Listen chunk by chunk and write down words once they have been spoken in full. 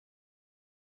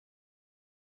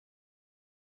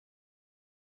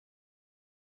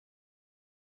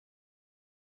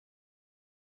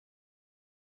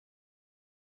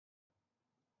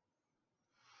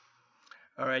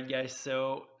Alright guys,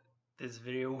 so this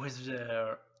video was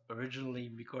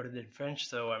originally recorded in French,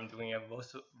 so I'm doing a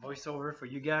voiceover for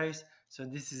you guys. So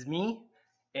this is me,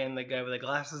 and the guy with the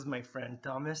glasses, my friend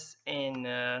Thomas, and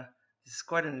this is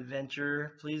quite an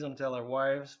adventure. Please don't tell our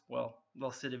wives. Well,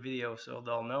 they'll see the video so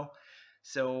they'll know.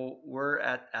 So we're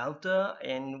at Alta,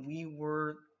 and we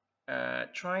were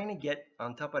trying to get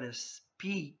on top of this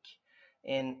peak,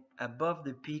 and above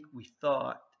the peak we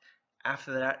thought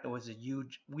after that it was a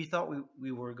huge, we thought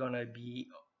we were gonna be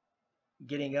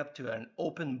getting up to an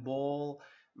open bowl,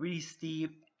 really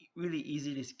steep, really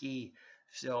easy to ski.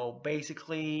 So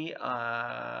basically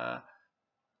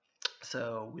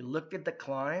so we looked at the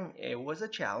climb. It was a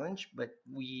challenge, but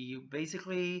we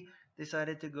basically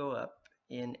decided to go up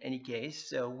in any case,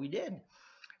 so we did.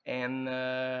 And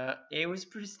it was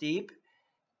pretty steep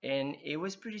and it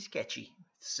was pretty sketchy.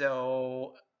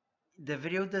 So the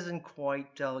video doesn't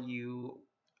quite tell you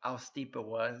how steep it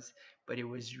was, but it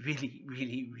was really,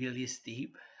 really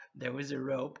steep. There was a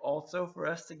rope also for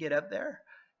us to get up there.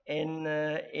 And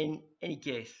in any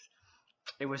case,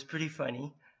 it was pretty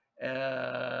funny.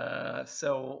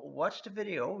 So watch the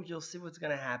video, you'll see what's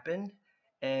gonna happen.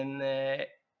 And it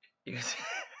was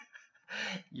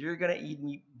you're gonna eat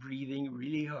me breathing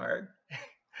really hard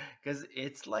because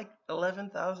it's like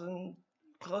 11,000,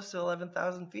 close to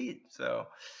 11,000 feet. So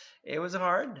it was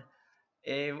hard.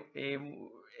 It, it,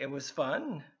 it was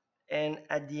fun. And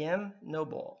at the end, no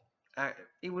ball.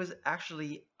 It was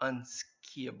actually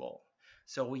unskiable.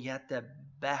 So we had to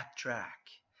backtrack.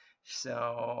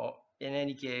 So in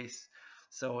any case,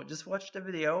 so just watch the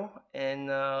video and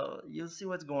you'll see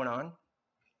what's going on.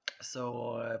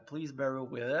 So please bear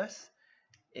with us.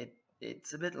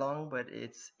 It's a bit long, but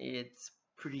it's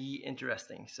pretty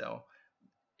interesting. So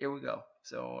here we go.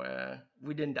 So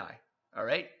we didn't die. All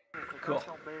right. Cool.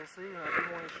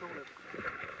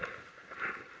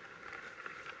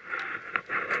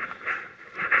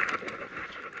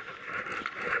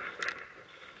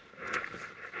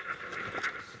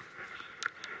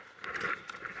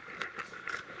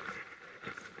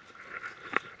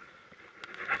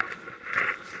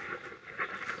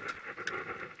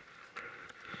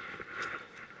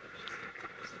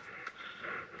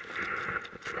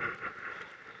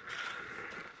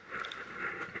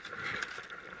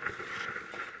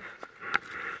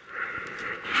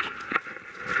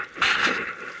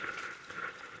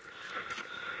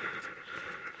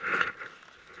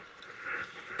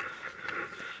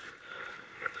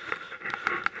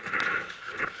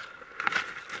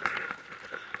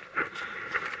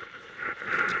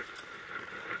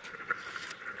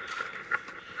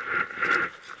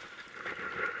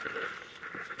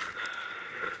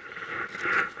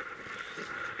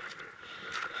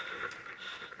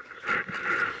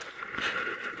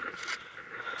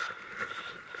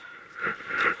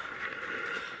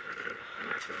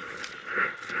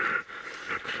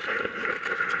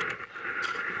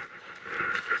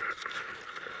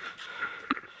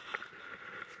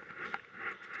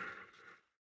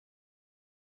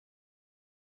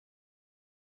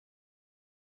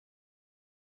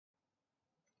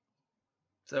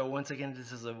 So once again,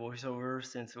 this is a voiceover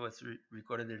since it was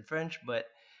recorded in French, but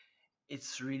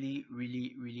it's really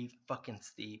fucking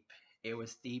steep. It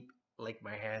was steep like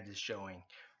my hand is showing.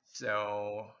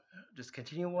 So just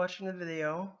continue watching the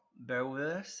video, bear with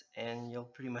us, and you'll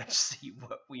pretty much see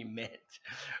what we meant.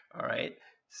 All right.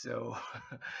 So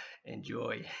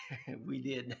enjoy. We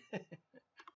did.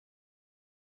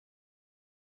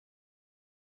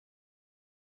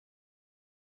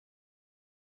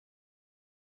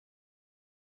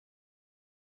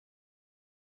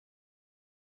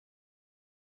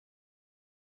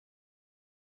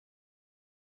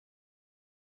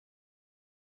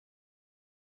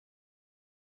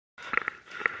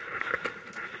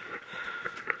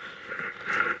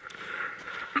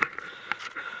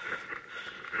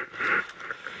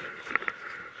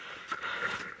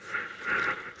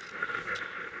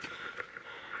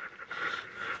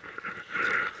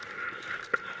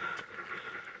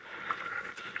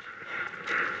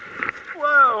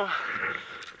 Whoa.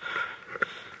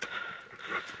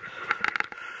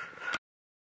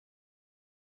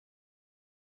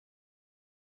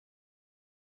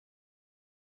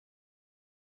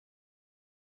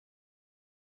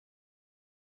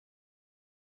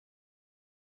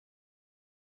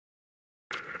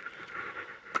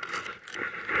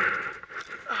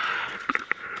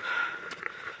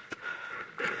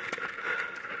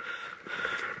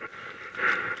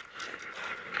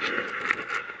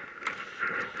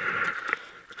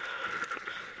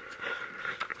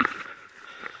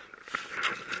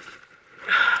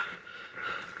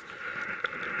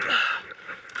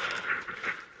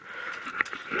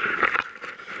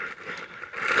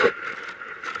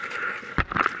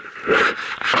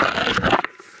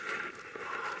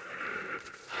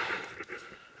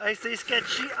 c'est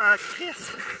sketchy en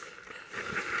crise.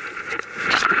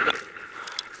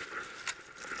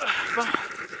 Bon.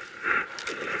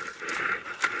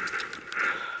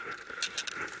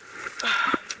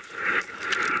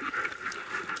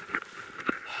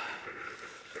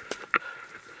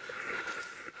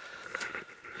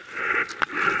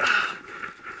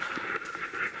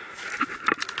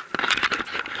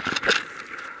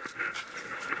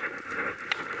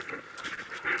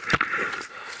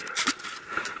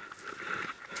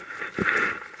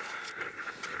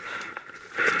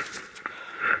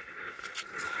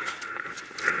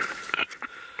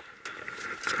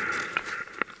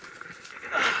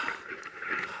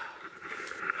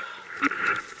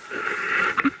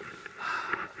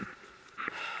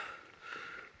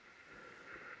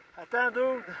 Attends,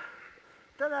 dude.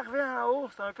 T'es arrivé en haut,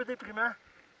 c'est un peu déprimant.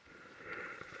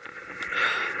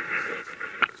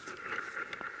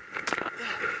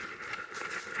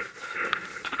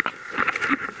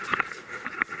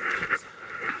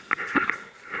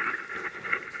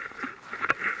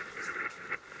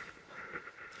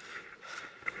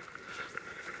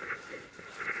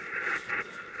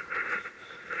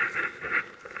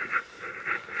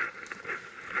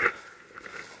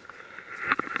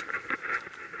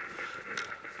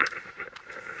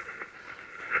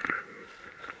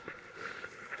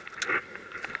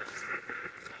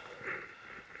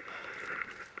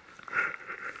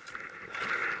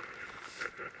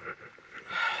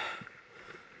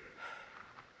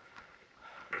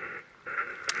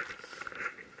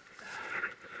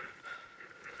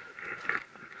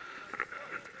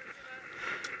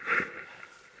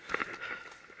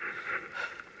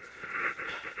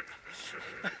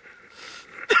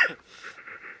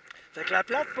 Fait que la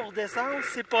plate pour descendre,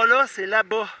 c'est pas là, c'est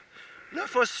là-bas. Là, il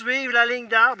faut suivre la ligne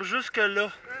d'arbre jusque là.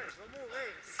 Ouais, je vais mourir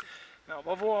ici. On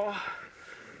va voir.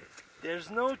 There's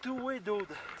no two way, dude.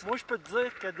 Moi, je peux te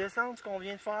dire que descendre ce qu'on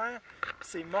vient de faire,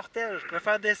 c'est mortel. Je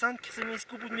préfère descendre, crisser mes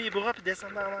skis au bout de mes bras puis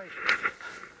descendre dans la neige.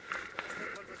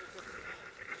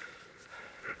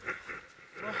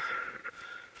 Bon,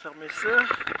 fermer ça.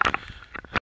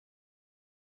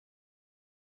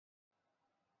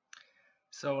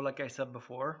 So, like I said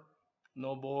before,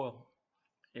 no boil.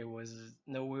 It was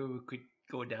no way we could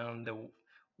go down the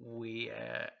way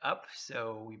up,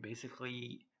 so we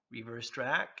basically reverse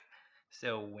track.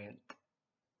 So went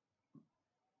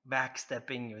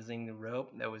backstepping using the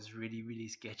rope. That was really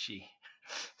sketchy.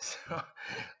 So a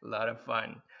lot of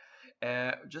fun.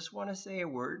 Just want to say a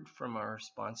word from our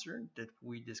sponsor that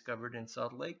we discovered in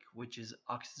Salt Lake, which is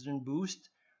Oxygen Boost.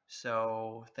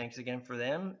 So thanks again for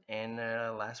them. And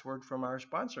last word from our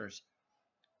sponsors,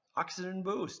 Oxygen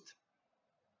Boost.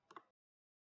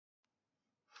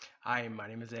 Hi, my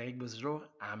name is Eric Boudreau.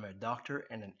 I'm a doctor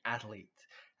and an athlete.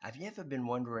 Have you ever been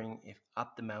wondering if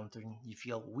up the mountain you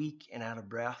feel weak and out of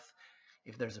breath?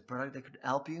 If there's a product that could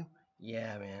help you?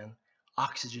 Yeah, man.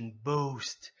 Oxygen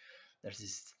Boost. There's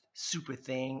this super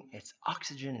thing. It's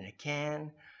oxygen in a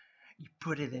can. You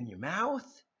put it in your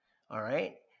mouth. All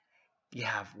right. You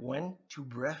have 1, 2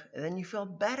 breath, and then you feel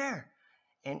better.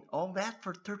 And all that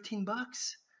for 13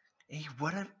 bucks. Hey,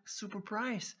 what a super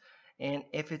price. And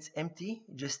if it's empty,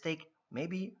 just take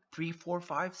maybe 3, 4,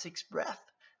 5, 6 breath.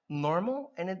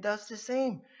 Normal, and it does the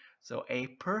same. So a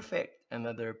perfect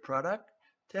another product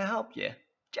to help you.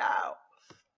 Ciao.